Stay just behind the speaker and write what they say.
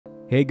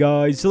Hey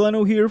guys,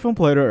 Solano here from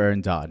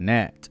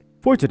PlayToEarn.net.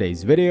 For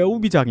today's video, we'll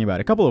be talking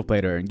about a couple of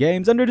play-to-earn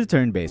games under the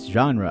turn-based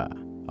genre.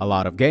 A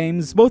lot of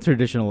games, both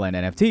traditional and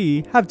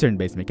NFT, have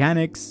turn-based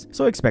mechanics,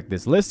 so expect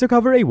this list to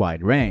cover a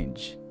wide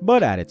range.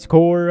 But at its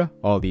core,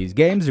 all these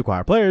games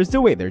require players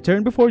to wait their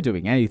turn before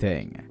doing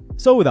anything.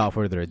 So without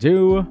further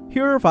ado,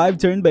 here are 5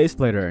 turn-based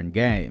play-to-earn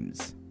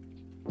games.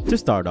 To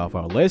start off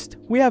our list,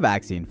 we have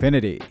Axie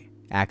Infinity.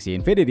 Axie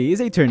Infinity is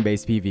a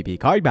turn-based PvP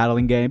card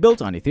battling game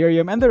built on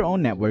Ethereum and their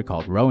own network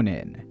called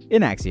Ronin.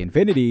 In Axie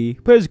Infinity,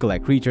 players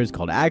collect creatures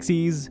called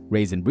Axies,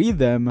 raise and breed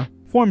them,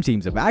 form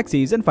teams of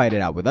Axies, and fight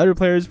it out with other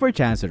players for a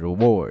chance at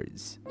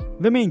rewards.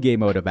 The main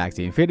game mode of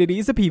Axie Infinity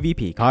is the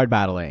PvP card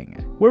battling,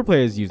 where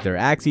players use their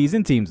Axies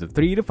in teams of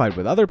 3 to fight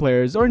with other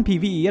players or in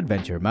PvE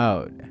adventure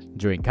mode.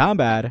 During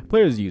combat,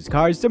 players use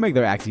cards to make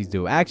their Axies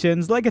do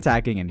actions like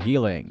attacking and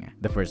healing.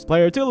 The first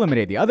player to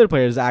eliminate the other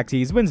player's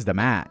Axies wins the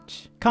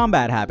match.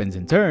 Combat happens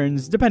in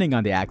turns, depending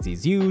on the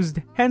Axies used,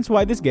 hence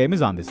why this game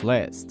is on this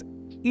list.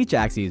 Each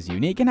Axie is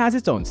unique and has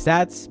its own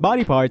stats,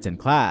 body parts, and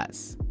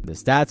class. The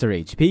stats are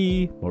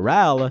HP,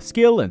 morale,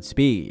 skill, and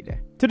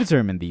speed. To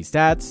determine these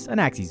stats, an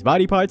Axie's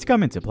body parts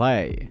come into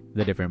play.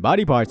 The different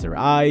body parts are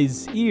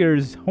eyes,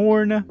 ears,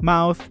 horn,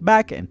 mouth,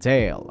 back, and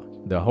tail.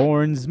 The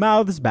horns,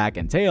 mouths, back,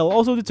 and tail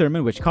also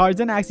determine which cards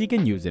an Axie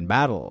can use in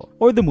battle,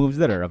 or the moves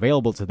that are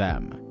available to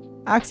them.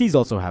 Axies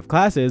also have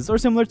classes, or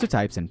similar to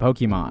types in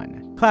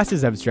Pokemon.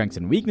 Classes have strengths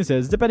and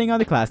weaknesses depending on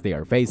the class they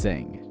are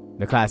facing.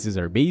 The classes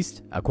are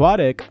Beast,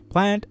 Aquatic,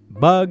 Plant,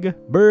 Bug,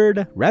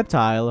 Bird,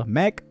 Reptile,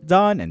 Mech,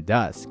 Dawn, and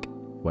Dusk.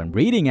 When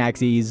breeding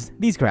Axies,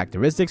 these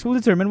characteristics will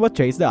determine what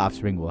traits the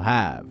offspring will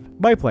have.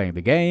 By playing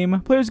the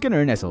game, players can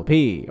earn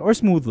SLP, or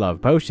Smooth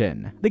Love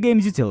Potion, the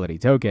game's utility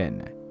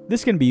token.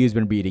 This can be used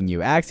when breeding new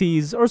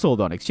Axies or sold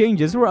on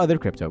exchanges or other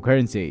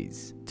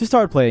cryptocurrencies. To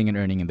start playing and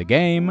earning in the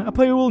game, a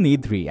player will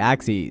need 3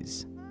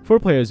 Axies. For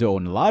players who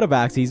own a lot of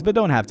Axies but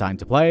don't have time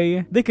to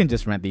play, they can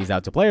just rent these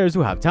out to players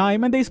who have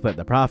time and they split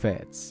the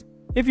profits.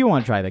 If you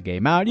want to try the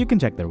game out, you can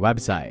check their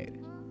website.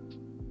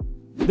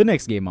 The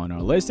next game on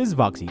our list is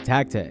Voxy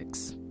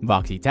Tactics.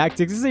 Voxy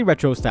Tactics is a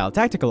retro-style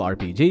tactical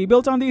RPG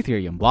built on the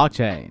Ethereum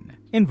blockchain.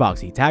 In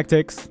Voxy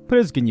Tactics,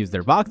 players can use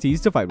their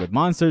Voxies to fight with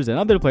monsters and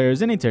other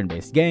players in a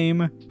turn-based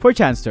game for a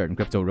chance to earn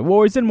crypto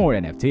rewards and more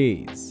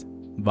NFTs.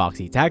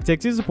 Voxy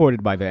Tactics is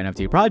supported by the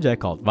NFT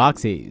project called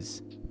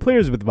Voxies.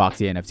 Players with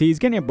Voxy NFTs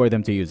can import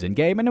them to use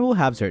in-game and it will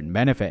have certain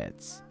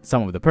benefits.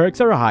 Some of the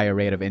perks are a higher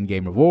rate of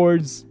in-game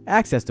rewards,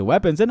 access to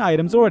weapons and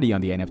items already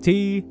on the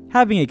NFT,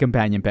 having a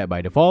companion pet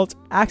by default,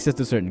 access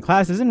to certain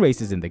classes and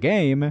races in the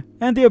game,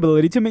 and the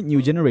ability to mint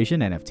new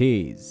generation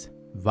NFTs.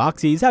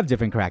 Voxies have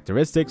different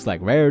characteristics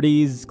like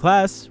rarities,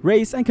 class,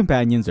 race, and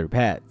companions or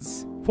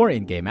pets. For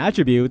in-game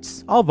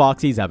attributes, all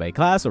Voxies have a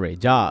class or a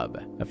job.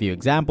 A few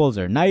examples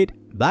are Knight,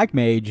 Black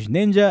Mage,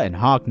 Ninja, and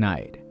Hawk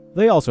Knight.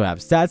 They also have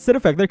stats that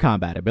affect their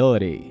combat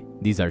ability.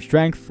 These are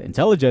Strength,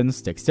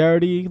 Intelligence,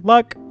 Dexterity,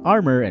 Luck,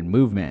 Armor, and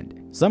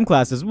Movement. Some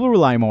classes will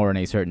rely more on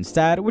a certain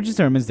stat which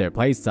determines their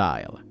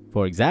playstyle.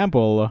 For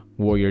example,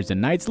 Warriors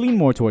and Knights lean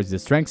more towards the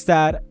Strength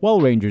stat,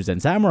 while Rangers and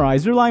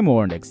Samurais rely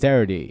more on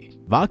Dexterity.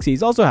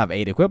 Voxies also have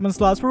 8 equipment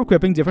slots for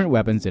equipping different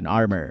weapons and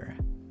armor.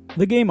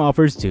 The game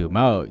offers 2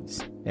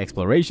 modes.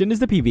 Exploration is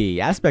the PvE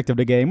aspect of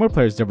the game where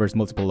players traverse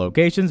multiple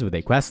locations with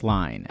a quest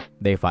line.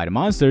 They fight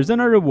monsters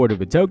and are rewarded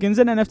with tokens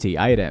and NFT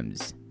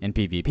items. And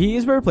PvP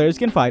is where players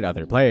can fight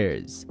other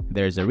players.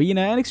 There's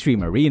Arena and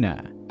Extreme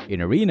Arena.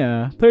 In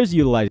Arena, players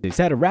utilize a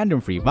set of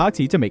random free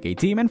Voxy to make a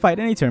team and fight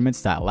in a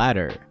tournament-style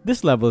ladder.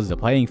 This levels the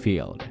playing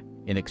field.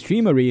 In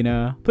Extreme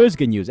Arena, players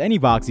can use any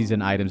Voxies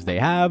and items they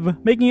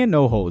have, making it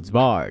no holds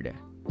barred.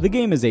 The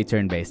game is a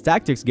turn-based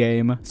tactics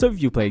game, so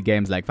if you played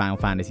games like Final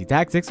Fantasy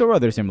Tactics or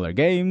other similar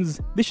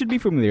games, this should be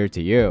familiar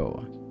to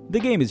you. The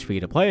game is free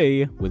to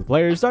play, with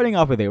players starting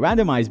off with a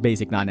randomized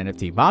basic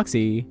non-NFT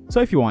Voxy, so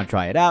if you want to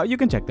try it out, you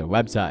can check their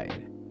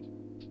website.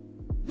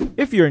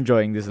 If you're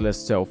enjoying this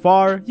list so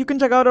far, you can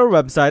check out our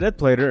website at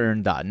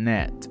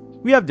PlayToEarn.net.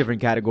 We have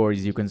different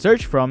categories you can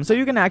search from so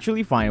you can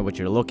actually find what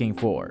you're looking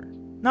for.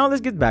 Now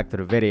let's get back to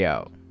the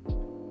video.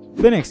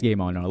 The next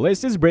game on our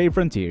list is Brave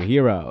Frontier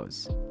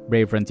Heroes.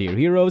 Brave Frontier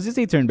Heroes is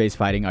a turn-based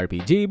fighting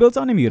RPG built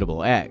on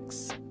Immutable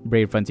X.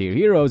 Brave Frontier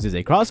Heroes is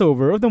a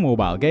crossover of the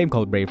mobile game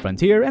called Brave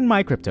Frontier and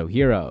My Crypto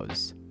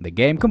Heroes. The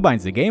game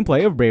combines the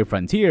gameplay of Brave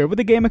Frontier with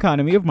the game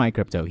economy of My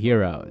Crypto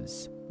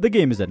Heroes. The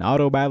game is an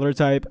auto-battler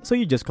type, so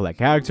you just collect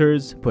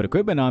characters, put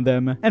equipment on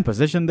them, and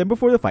position them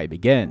before the fight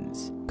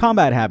begins.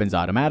 Combat happens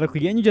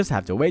automatically and you just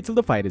have to wait till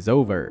the fight is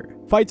over.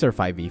 Fights are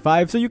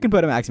 5v5, so you can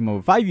put a maximum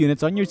of 5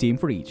 units on your team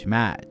for each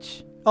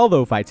match.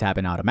 Although fights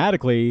happen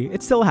automatically,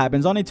 it still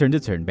happens on a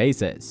turn-to-turn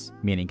basis,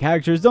 meaning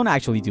characters don't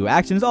actually do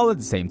actions all at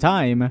the same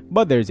time,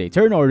 but there's a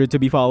turn order to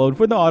be followed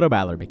for the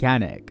auto-battler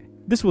mechanic.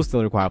 This will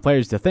still require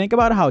players to think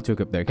about how to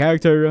equip their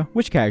character,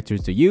 which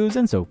characters to use,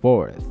 and so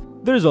forth.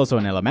 There's also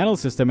an elemental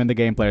system in the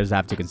game players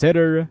have to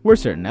consider, where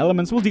certain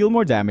elements will deal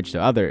more damage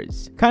to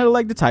others, kinda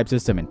like the type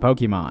system in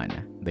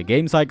Pokemon. The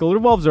game cycle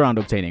revolves around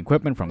obtaining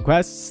equipment from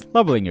quests,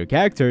 leveling your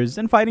characters,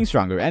 and fighting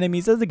stronger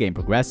enemies as the game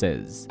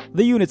progresses.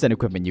 The units and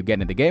equipment you get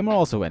in the game are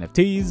also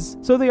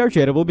NFTs, so they are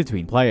tradable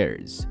between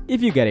players.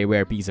 If you get a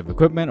rare piece of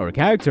equipment or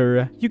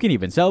character, you can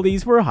even sell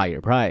these for a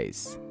higher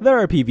price. There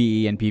are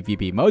PvE and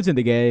PvP modes in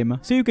the game,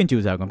 so you can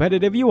choose how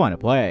competitive you want to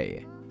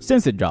play.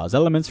 Since it draws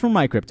elements from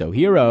My Crypto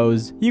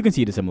Heroes, you can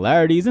see the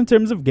similarities in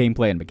terms of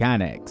gameplay and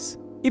mechanics.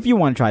 If you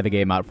want to try the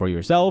game out for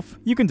yourself,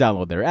 you can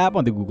download their app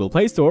on the Google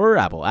Play Store or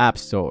Apple App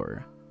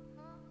Store.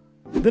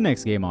 The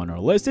next game on our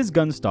list is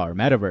Gunstar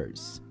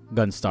Metaverse.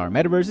 Gunstar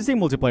Metaverse is a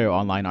multiplayer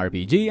online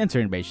RPG and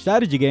turn-based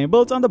strategy game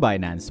built on the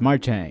Binance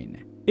Smart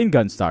Chain. In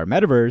Gunstar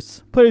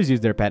Metaverse, players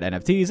use their pet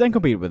NFTs and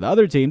compete with the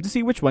other team to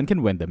see which one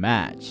can win the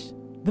match.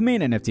 The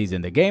main NFTs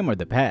in the game are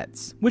the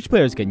pets, which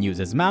players can use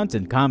as mounts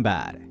in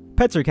combat.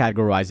 Pets are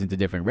categorized into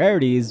different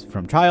rarities,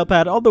 from Trial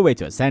Pet all the way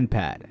to Ascend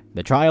Pet.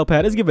 The Trial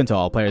Pet is given to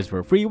all players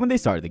for free when they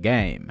start the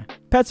game.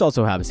 Pets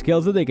also have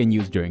skills that they can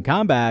use during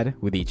combat,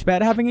 with each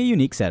pet having a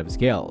unique set of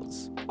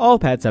skills. All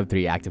pets have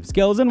 3 active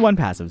skills and 1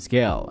 passive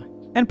skill.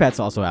 And pets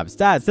also have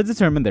stats that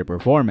determine their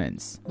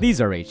performance.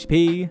 These are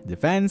HP,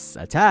 defense,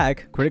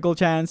 attack, critical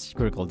chance,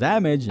 critical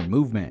damage, and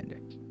movement.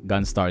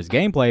 Gunstar's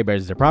gameplay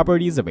bears the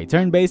properties of a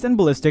turn-based and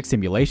ballistic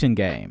simulation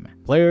game.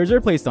 Players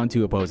are placed on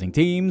 2 opposing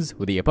teams,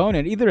 with the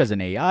opponent either as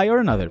an AI or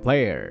another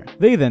player.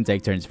 They then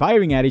take turns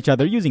firing at each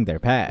other using their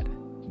pet.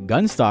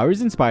 Gunstar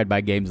is inspired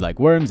by games like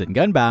Worms and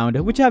Gunbound,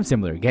 which have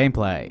similar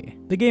gameplay.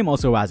 The game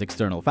also has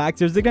external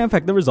factors that can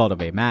affect the result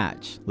of a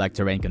match, like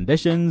terrain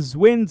conditions,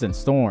 winds, and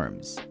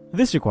storms.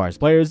 This requires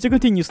players to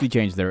continuously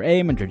change their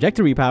aim and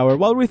trajectory power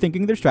while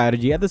rethinking their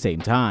strategy at the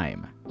same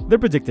time. The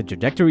predicted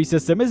trajectory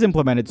system is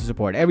implemented to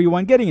support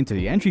everyone getting into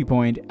the entry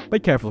point,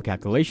 but careful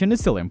calculation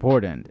is still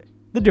important.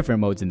 The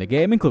different modes in the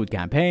game include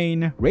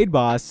Campaign, Raid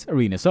Boss,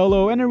 Arena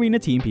Solo, and Arena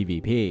Team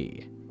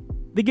PvP.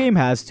 The game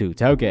has 2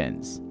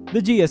 tokens.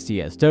 The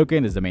GSTS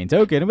token is the main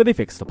token with a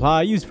fixed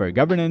supply used for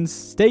governance,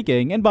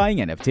 staking, and buying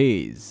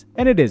NFTs,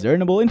 and it is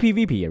earnable in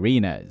PvP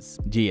arenas.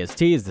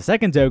 GST is the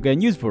second token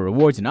used for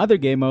rewards in other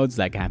game modes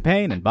like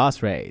Campaign and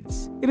Boss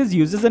Raids. It is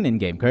used as an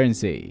in-game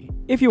currency.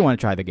 If you want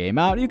to try the game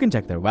out, you can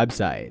check their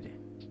website.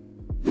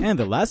 And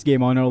the last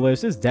game on our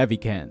list is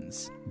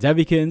Devykins.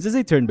 Devykins is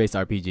a turn-based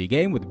RPG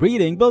game with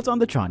breeding built on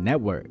the Tron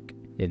network.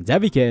 In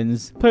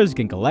Devykins, players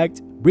can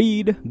collect,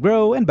 breed,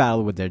 grow, and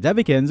battle with their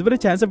Devykins with a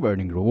chance of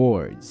earning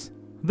rewards.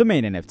 The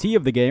main NFT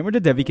of the game are the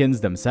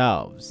Devykins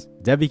themselves.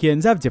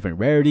 Devykins have different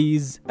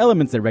rarities,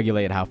 elements that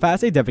regulate how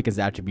fast a Devykin's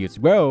attributes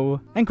grow,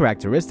 and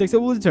characteristics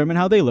that will determine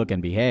how they look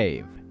and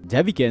behave.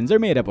 Devykins are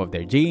made up of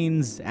their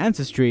genes,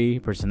 ancestry,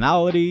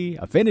 personality,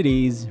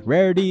 affinities,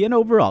 rarity, and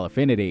overall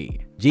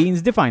affinity.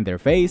 Genes define their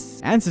face,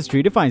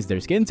 ancestry defines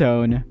their skin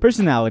tone,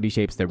 personality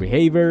shapes their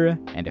behavior,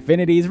 and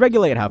affinities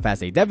regulate how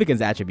fast a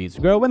Devykin's attributes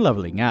grow when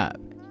leveling up.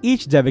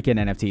 Each Devykin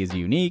NFT is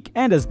unique,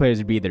 and as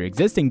players breed their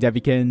existing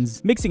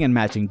Devykins, mixing and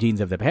matching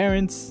genes of the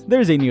parents, there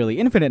is a nearly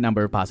infinite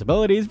number of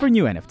possibilities for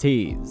new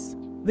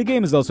NFTs. The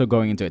game is also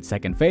going into its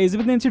second phase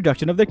with the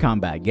introduction of the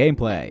combat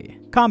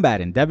gameplay.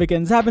 Combat in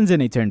Devykins happens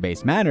in a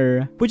turn-based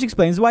manner, which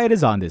explains why it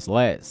is on this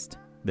list.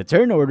 The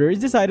turn order is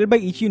decided by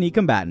each unique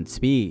combatant's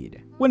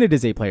speed. When it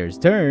is a player's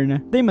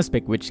turn, they must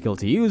pick which skill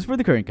to use for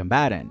the current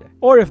combatant,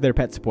 or if their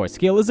pet support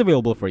skill is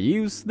available for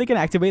use, they can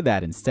activate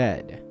that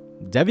instead.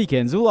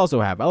 Devykins will also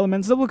have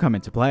elements that will come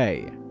into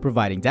play,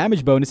 providing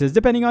damage bonuses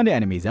depending on the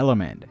enemy's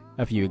element.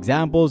 A few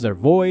examples are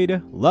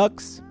Void,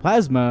 Lux,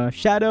 Plasma,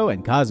 Shadow,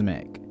 and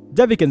Cosmic.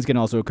 Devykins can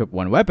also equip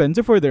one weapon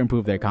to further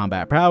improve their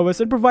combat prowess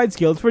and provide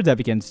skills for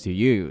Devykins to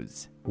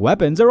use.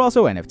 Weapons are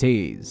also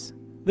NFTs.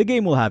 The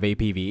game will have a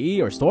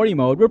PvE or story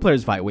mode where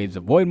players fight waves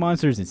of void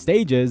monsters in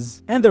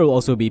stages, and there will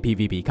also be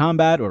PvP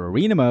combat or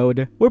arena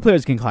mode where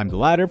players can climb the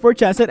ladder for a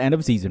chance at end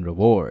of season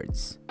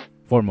rewards.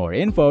 For more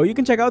info, you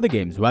can check out the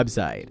game's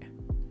website.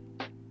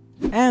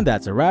 And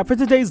that's a wrap for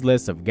today's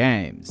list of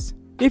games.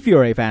 If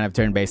you're a fan of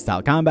turn-based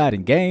style combat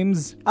in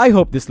games, I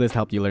hope this list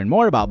helped you learn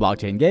more about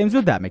blockchain games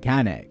with that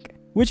mechanic.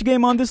 Which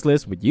game on this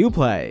list would you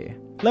play?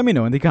 Let me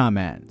know in the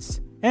comments.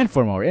 And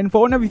for more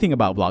info on everything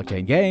about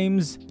blockchain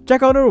games,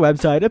 check out our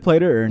website at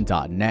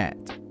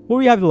PlayToEarn.net, where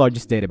we have the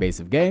largest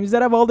database of games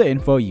that have all the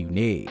info you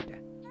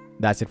need.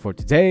 That's it for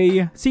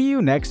today. See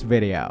you next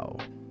video.